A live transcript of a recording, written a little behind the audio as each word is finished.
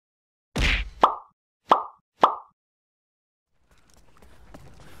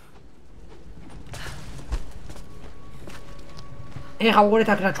ეხა უყურეთ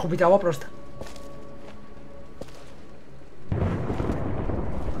აქ რა ჩხუბი დავა პროსტა.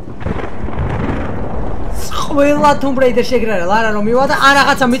 ყველა Tomb Raider შეგრერა არა რომ მივა და ან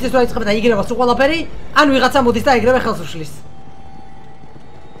რაღაცა მიწის რა იწყება და იგრება სულ ყველაფერი, ან ვიღაცა მოდის და იგრება ხელს უშლის.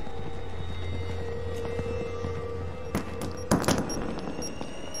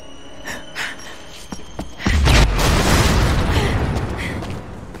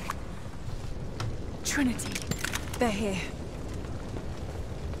 Trinity, they're here.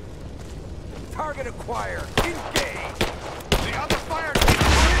 Target acquired. Engage. The other fire team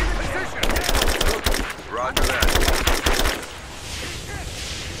is in position. Roger that.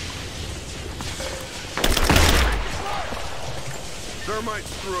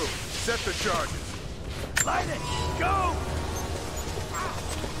 Thermite's through. Set the charges. Light it. Go.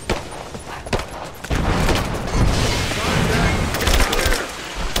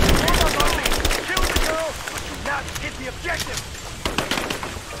 Kill the girl, but do not hit the objective.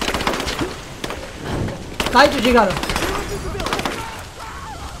 Dai tu Gigaro.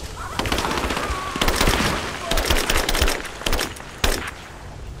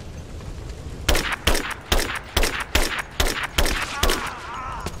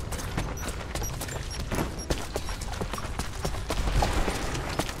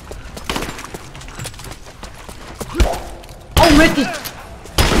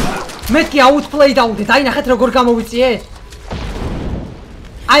 მეთქი outplay დაუდე, დაინახეთ როგორ გამოვიწიეთ?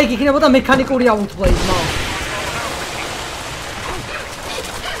 აი იქ იქნებოდა მექანიკური outplay, მაო.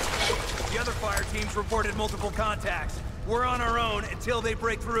 The other fire teams reported multiple contacts. We're on our own until they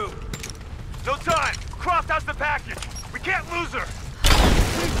break through. No time. Croft has the package. We can't lose her.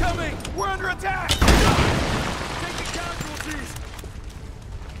 Incoming. We're under attack. Taking casualties.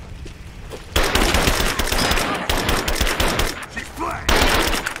 She's flanked.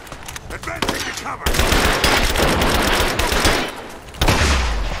 Advancing to cover.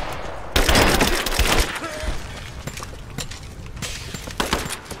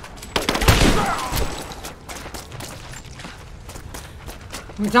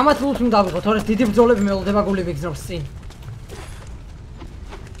 მიცამათ ლუს უნდა ავიღოთ, თორე დიდი ბრძოლები მეულდება გული ვიგზნობს წინ.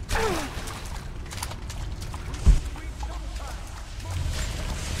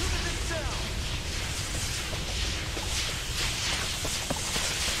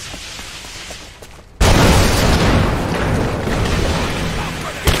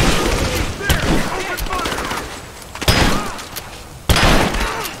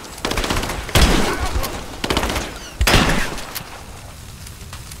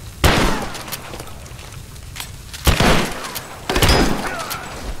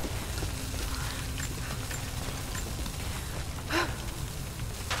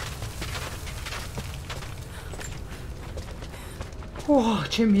 Oh,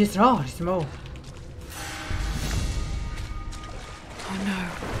 ჩემი ეს რა არის, მაო? Oh no.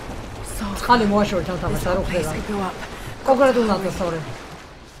 So ხალი მოაშორეთ ამ თამაშს, არ უხდება. კონკრეტულ ნაცვლად.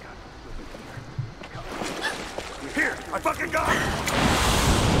 Here, I fucking got it.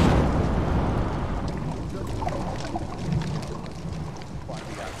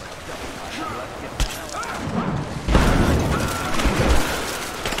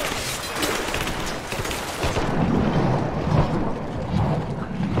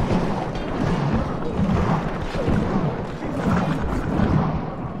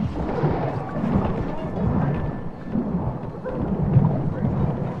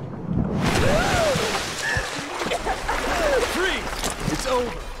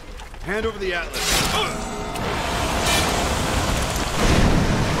 Hand over the atlas.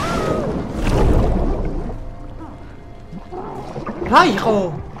 რა იყო?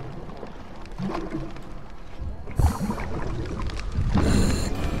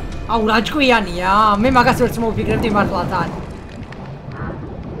 აუ რა ჭკვიანია? მე მაგას ვერც მოვიფიქრებდი მართლა თან.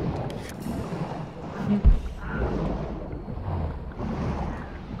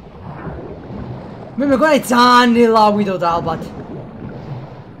 მე მეგონა ძალიან ნელა ავიდოდა ალბათ.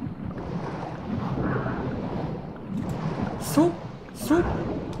 Supp.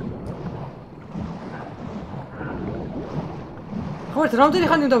 ხوارთ რამდენი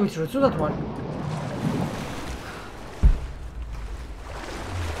ხანი უნდა ვიცროთ, ცუდად ვარ.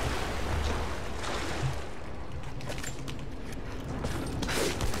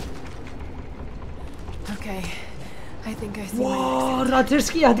 Okay. I think I see. Wow,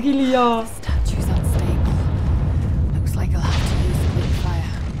 REDZERG ადგილია. Statue's unstable. Looks like I'll have to use the quick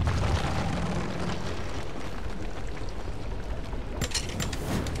fire.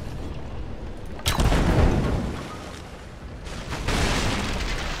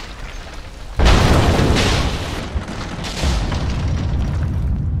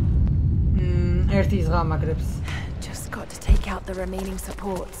 ერთის ღამაგრებს. Just got to take out the remaining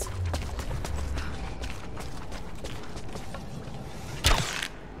supports.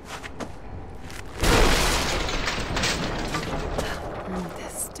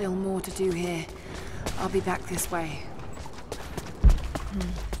 There's still more to do here. I'll be back this way.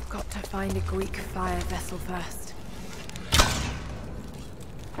 Got to find a Greek fire vessel first.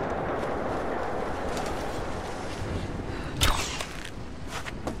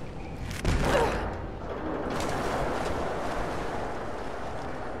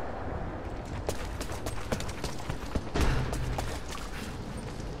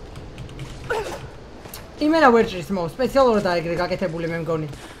 იმენა ვერჯრის მო სპეციალურად აიგრე გაკეთებული მე მგონი.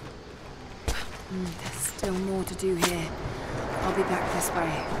 There's still more to do here. I'll be back this way.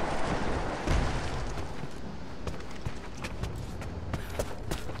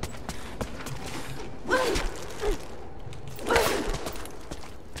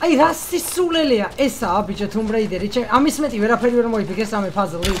 აი რა სისულელია ესაა ბიჭო Tomb Raider-ი. ამის მეტი ვერაფერი ვერ მოიფიქრეს ამე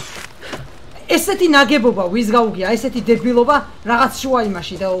puzzle-ი. ესეთი ნაგებობა ვის გაუგია, ესეთი დებილობა რაღაც შუა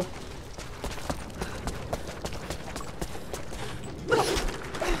იმაში და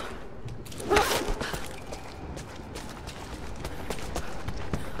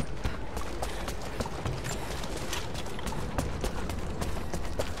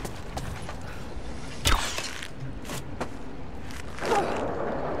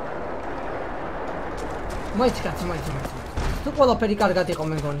მოიცკაცი. თუ ყველაფერი კარგად იყო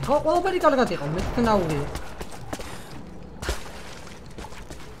მე მგონი. ხო, ყველაფერი კარგად იყო, მე თნაურია.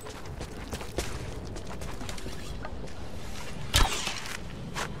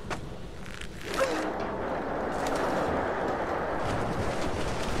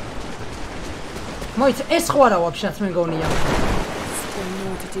 მოიც ეს ხო არა ვაფშეც მე მგონია. Still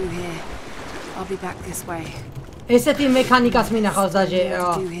more to do here. I'll be back this way. ესეთი მექანიკას მინახავს დაჟე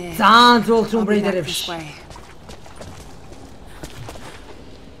ძალიან ძველ Tomb Raider-ებში.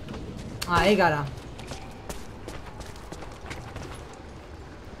 ეგ არა.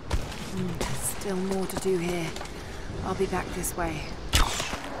 Still more to do here. I'll be back this way.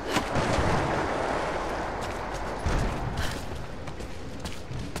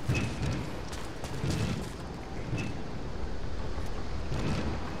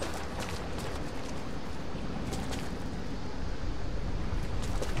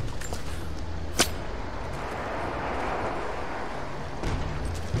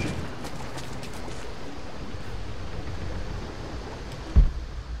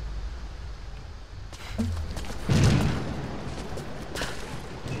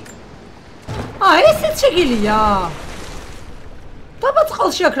 ესეც შეგილია. დაბა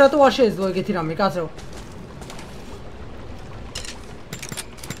წყალში აქ რატო არ შეეძლო ეგეთი რამე, კაცო?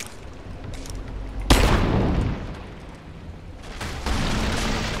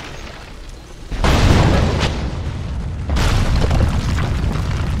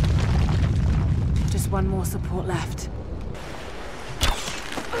 Just one more support left.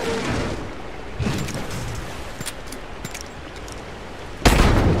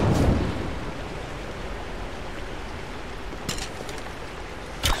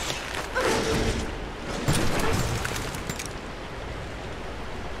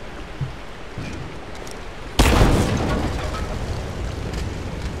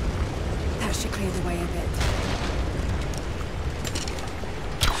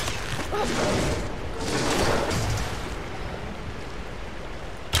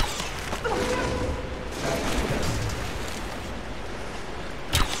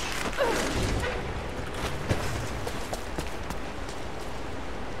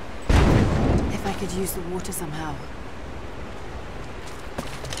 Use the water somehow.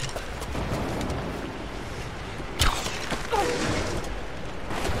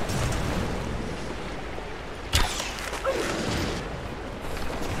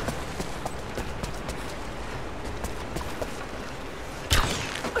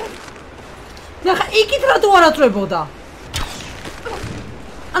 ნახა, იქით რატო არ აწვებოდა?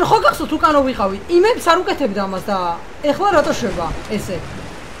 ანუ ხო გახსოვთ უკან ვიყავით. იმებს არ უკეთებდა ამას და ეხლა რატო შვება ესე?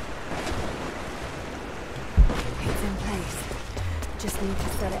 Just need to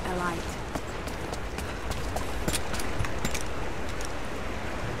set it alight.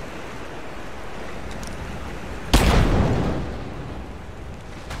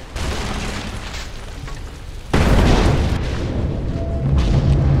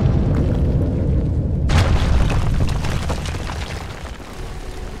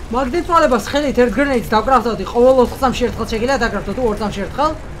 მაგნიტვალებას ხელით ერთ გრენეიდს დაკრავდოდი, ყოველ 4 წამში ერთხელ შეგიძლია დაკრავდო თუ 2 წამში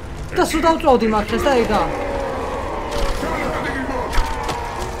ერთხელ და სულ დავწვავდი მაგას და ეგა.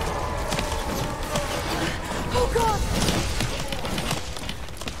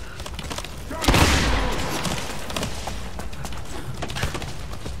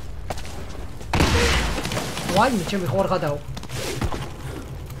 ვაიმე, ჩემი ხო არ გადაო.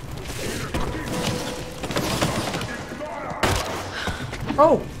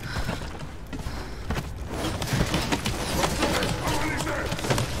 Oh!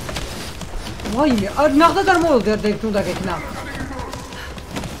 ვაიმე, ნახდა და მოვიდა და თუნდა გეკნა.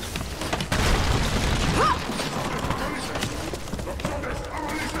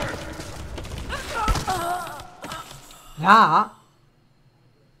 რა?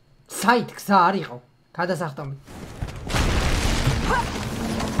 საით გზა არ იყო? გადასახტომი.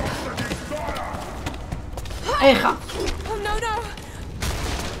 ეხა. Oh no no.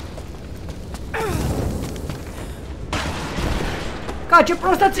 კაჭი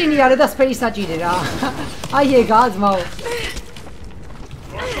პროსტა წინი არე და სპეის საჭირე რა. აი ეგა აზმაო.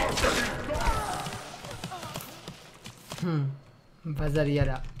 ბაზარი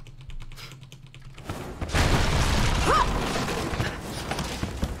არა.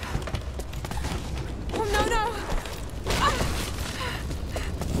 Oh no no.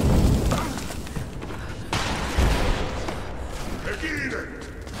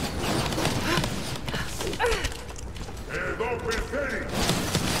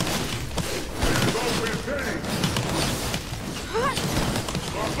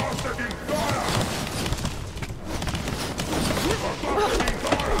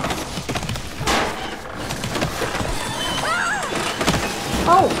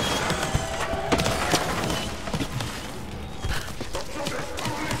 Oh!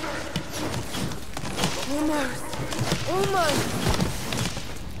 Almost.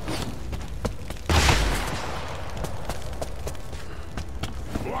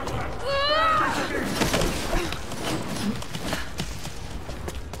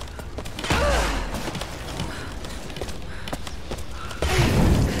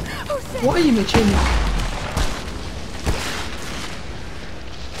 ვაიმე ჩემი.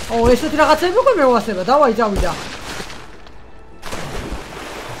 ესეთი რაღაცები უკვე მევასება, დავაი წავიდა.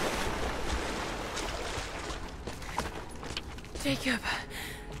 Jacob,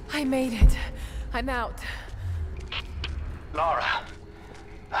 I made it. I'm out. Lara,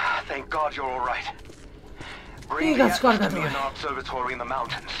 thank God you're all right. Bring That's the quite ashes to me good. in our observatory in the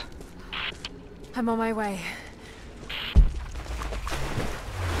mountains. I'm on my way.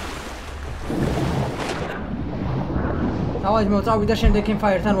 დავაი მოწავიდა შემდეგ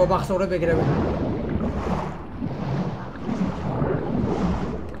კემპფაიერთან ვაბახსოვრებ ეგრევე.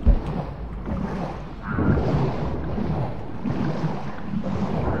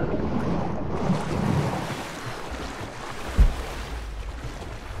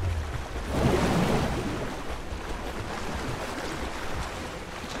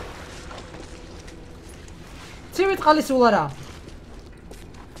 ცივი წყალი სულ არა.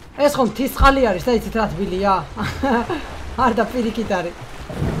 ეს ხომ მთის წყალი არის და იცით რა თბილია? არ და პირიქით არის.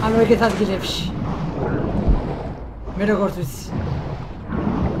 ანუ ეგეთ ადგილებში. მე როგორც ვიცი.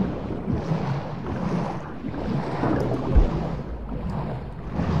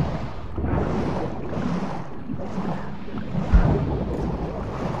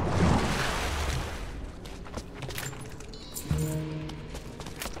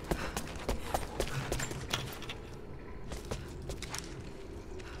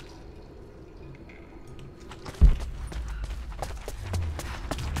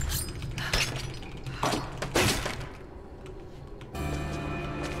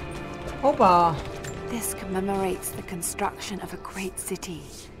 Opa! This commemorates the construction of a great city.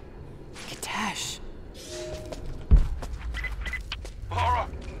 Kitesh. Lara!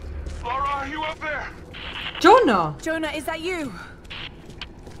 Lara, are you up there? Jonah! Jonah, is that you?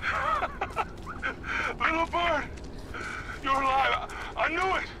 Little bird! You're alive! I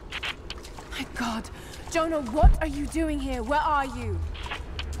knew it! My God. Jonah, what are you doing here? Where are you?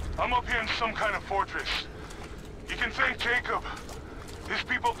 I'm up here in some kind of fortress. You can thank Jacob. His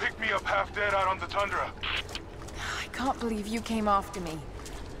people picked me up half dead out on the tundra. I can't believe you came after me.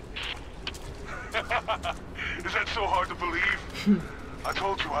 Is that so hard to believe? I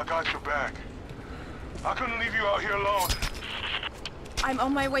told you I got your back. I couldn't leave you out here alone. I'm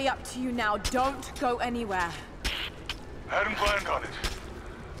on my way up to you now. Don't go anywhere. Hadn't planned on it.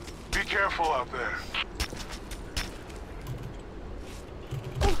 Be careful out there.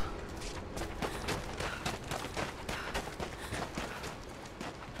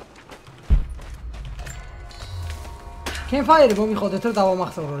 კემპფაიერი მომიხოდეთ რომ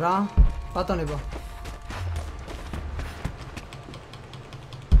დავამახსოვრო რა. ბატონებო.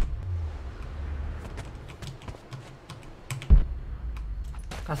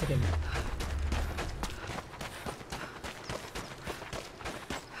 კასაკები.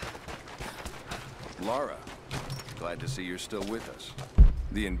 Lara, glad to see you're still with us.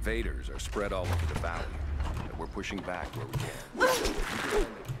 The invaders are spread all over the valley. we're pushing back where we can.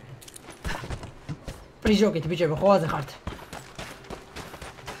 პრიჟოკით ბიჭებო, ხოვაზე ხართ.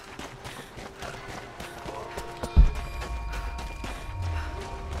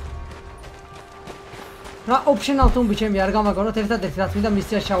 რა optional თუმბი ჩემი არ გამაგონოთ, ერთადერთი რაც მინდა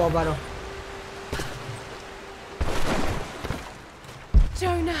მისია შავაბარო.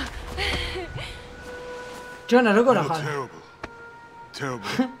 Jonah, როგორ ახალ? Terrible.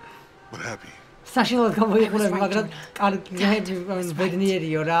 But happy. საშინლად გამოიყურები, მაგრამ კარგი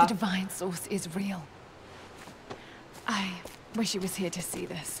ბედნიერიო რა. The divine source is real. I wish he was here to see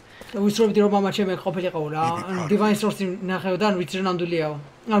this. ვისრობდი რომ მამა ჩემი ყოფილიყო რა. Divine source-ი ნახევ და ვიცი რომ ნამდვილიაო.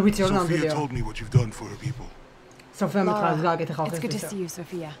 ვიცი რომ ნამდვილიაო. Sophia told me what you've done for her people. Sophia მითხრას გააკეთე ხალხის. It's good to see you,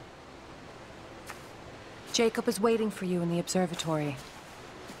 Sophia. Jacob is waiting for you in the observatory.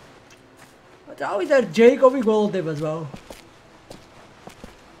 დავიდა ჯეიკობი გველოდება ზვაო.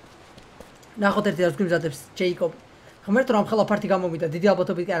 ნახოთ ერთი რაც გვიმზადებს ჯეიკობ. ხმერთ რომ ხელა ფარტი გამომიდა, დიდი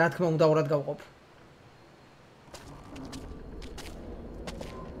ალბათობით კი რა თქმა უნდა ურად გავყოფ.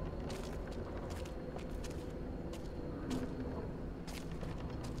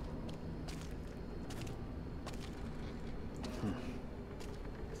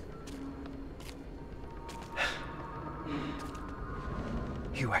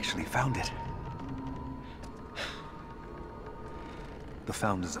 You actually found it. The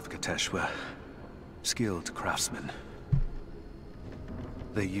founders of Kitesh were skilled craftsmen.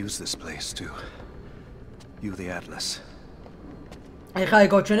 They used this place to view the Atlas. ეხა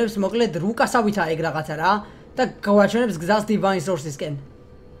ეგოჩვენებს მოკლედ რუკასავითა ეგ რაღაცა რა და გავაჩვენებს გზას Divine Source-ისკენ.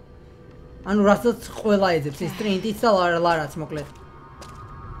 ანუ რასაც ყველა ეძებს, ის ტრინტიც და ლარაც მოკლედ.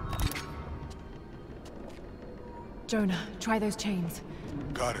 Jonah, try those chains.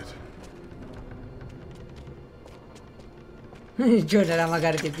 Got it. Jonah რა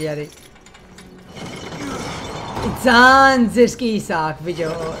მაგარი ტიპი არის. ძალიან ძეს კი ისა აქ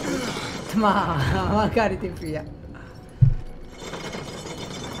ბიჭო. თმა მაგარი ტიპია.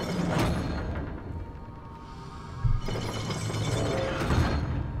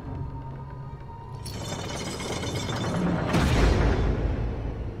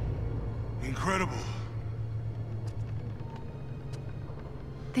 Incredible.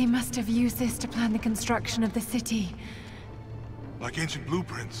 They must have used this to plan the construction of the city. Like ancient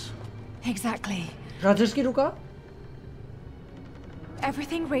blueprints. Exactly. REDZERG ruka?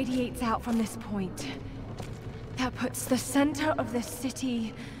 Everything radiates out from this point. That puts the center of the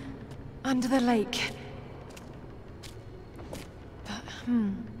city under the lake. But,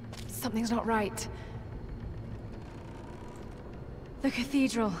 something's not right. The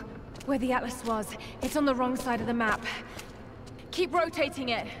cathedral, where the Atlas was, it's on the wrong side of the map. Keep rotating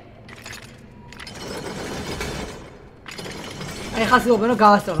it. ეხა სიუბენ რომ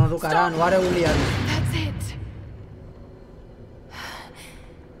გავასწორონ რუკა რა, ანუ არეული არის. That's it.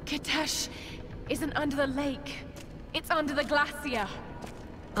 Kitesh isn't under the lake. It's under the glacier.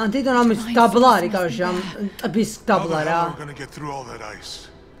 ანტიდან ამის დაბლა არის, კაროშე, ამ ტბის დაბლა რა. We're gonna get through all that ice.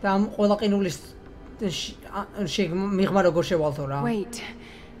 და ამ ყველა ყინულის მიღმა როგორ შევალთო რა. Wait.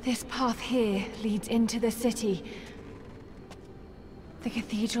 This path here leads into the city. The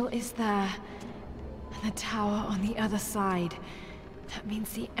cathedral is there, and the tower on the other side. That means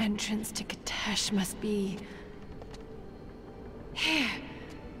the entrance to Kitesh must be here.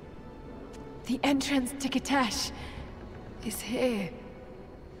 The entrance to Kitesh is here.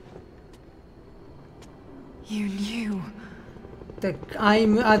 You knew.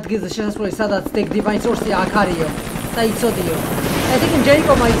 I'm ადგილზე შესასვლელი სადაც Divine Source-ი აქ არისო და იცოდიო. I think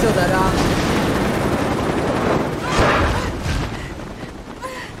Jacob იცოდა რა.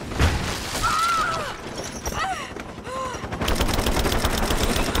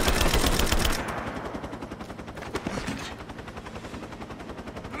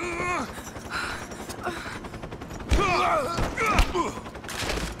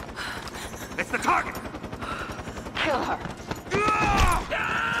 It's the target! Kill her.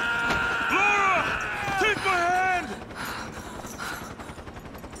 Laura! Take my hand!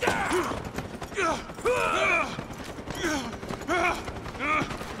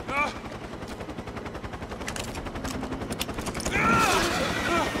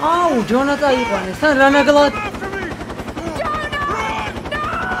 აუ, ჯონა წაიყვანეს, თან რანაგლად.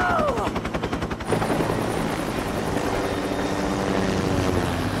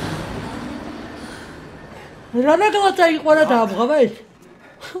 რანაგლად წაიყვანა და აბღავა ეს.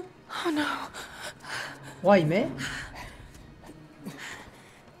 Oh no. ვაიმე?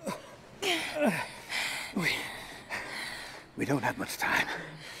 We don't have much time.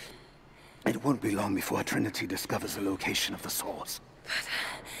 It won't be long before Trinity discovers the location of the source.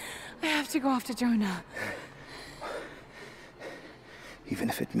 I have to go after Jonah. Even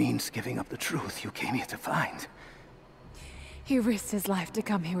if it means giving up the truth you came here to find. He risked his life to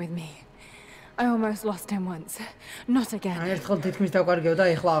come here with me. I almost lost him once. Not again.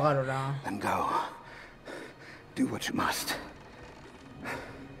 Then go. Do what you must.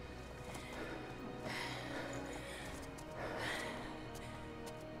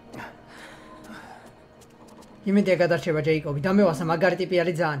 იმედია გადარჩება ჯეიკობი. დამევასა მაგარი ტიპი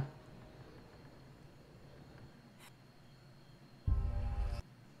არის ძალიან.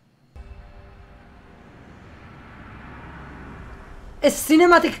 ეს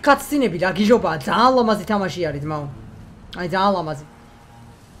cinematic cutscene-ები რა გიჟობაა, ძალიან ლამაზი თამაში არის ძმაო. აი ძალიან ლამაზი.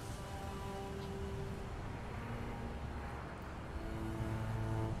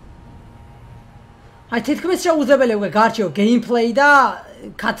 აი თითქმის შეუძლებელი უკვე გარჩეო gameplay და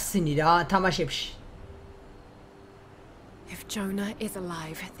cutscene რა თამაშებში. If Jonah is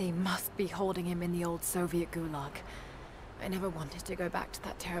alive, they must be holding him in the old Soviet gulag. I never wanted to go back to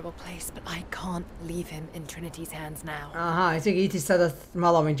that terrible place, but I can't leave him in Trinity's hands now. Aha, ესე იგი ითის სადაც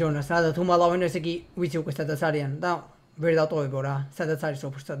მალავენ ჯონას, სადაც უმალავენ, ესე იგი ვიცი უკვე სადაც არიან და ვერ დავტოვებო რა, სადაც არის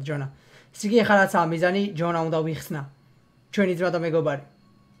უბრალოდ ჯონა. ესე იგი ახლა რაცაა მიზანი, ჯონა უნდა ვიხსნა. ჩვენი ძმა და მეგობარი.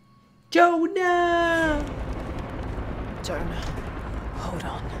 Jonah! Jonah, hold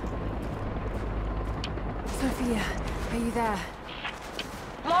on. Sophia, are you there?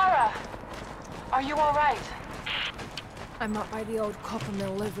 Lara! Are you all right? I'm up by the old copper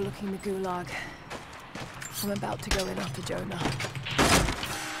mill overlooking the gulag. I'm about to go in after Jonah.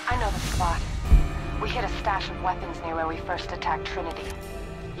 I know the spot. We hit a stash of weapons near where we first attacked Trinity.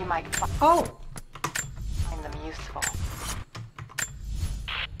 You might find them useful.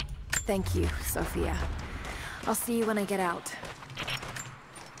 Thank you, Sophia. I'll see you when I get out.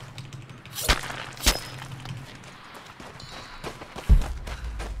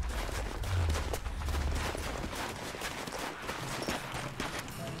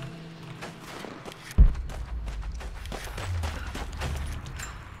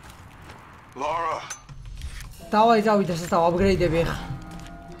 Lara! დავაი წავიდეს და upgrade-ები ხა.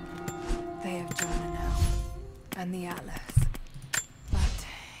 They have Jonah now, and the Atlas. But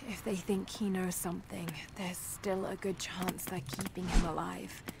if they think he knows something, there's still a good chance they're keeping him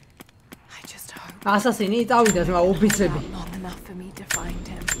alive. I just hope. ასასინი წავიდეს მაგ ოფიცრები. Not long enough for me to find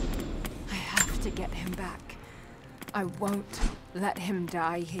him. I have to get him back. I won't let him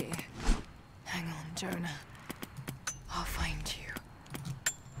die here. Hang on, Jonah. I'll find you.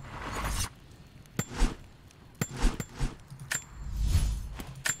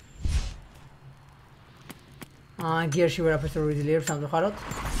 გიერში ვერაფერს რო ვიძლიერებ სამწუხაროდ.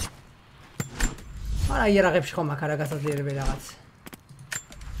 მაგრამ იარაღებში ხომ აქ არა გასაძლიერებელი რაღაც.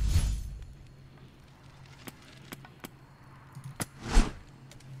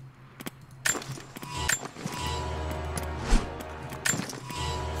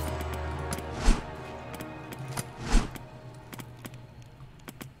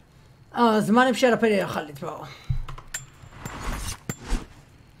 ზმანებში არაფერი ახალი თვაო.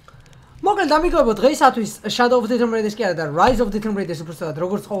 მოკლედ ამიგებო დღეისათვის Shadow of the Tomb Raider-ს კი არა და Rise of the Tomb Raider-ს უბრალოდ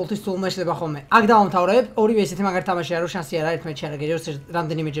როგორც ყოველთვის სულ მეშლება ხოლმე. აქ დავამთავრებ, ორივე ესეთი მაგარი თამაშია, რომ შანსი არა ერთმანეთში არა გეჯეროს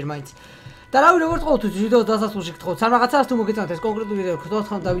რამდენიმეჯერ მაინც. და რავი როგორც ყოველთვის ვიდეოს დასასრულში გთხოვთ სამ რაღაცას თუ მოგეწონათ ეს კონკრეტული ვიდეო გთხოვთ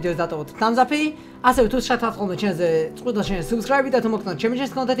ხომ და ვიდეოს დატოვოთ thumbs-up-ი, ასევე თუ შეგხვდათ ხოლმე ჩემზე წყვიტოს შენ subscribe და თუ მოგწონთ ჩემი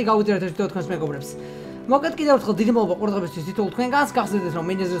შენს კონტენტი გავუძიარეთ ეს ვიდეო თქვენს მეგობრებს. მოკლედ კიდევ ერთხელ დიდი მადლობა ყურადღებისთვის თითოეულ თქვენგანს. გახსოვდეთ რომ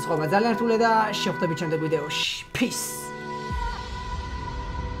მინიზრის ხოვნა ძალიან რთულია და შევხვდებით შემდეგ ვიდეოში. Peace.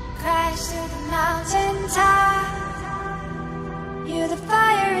 Crash to the mountain top. You're the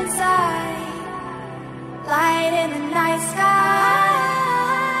fire inside, light in the night sky.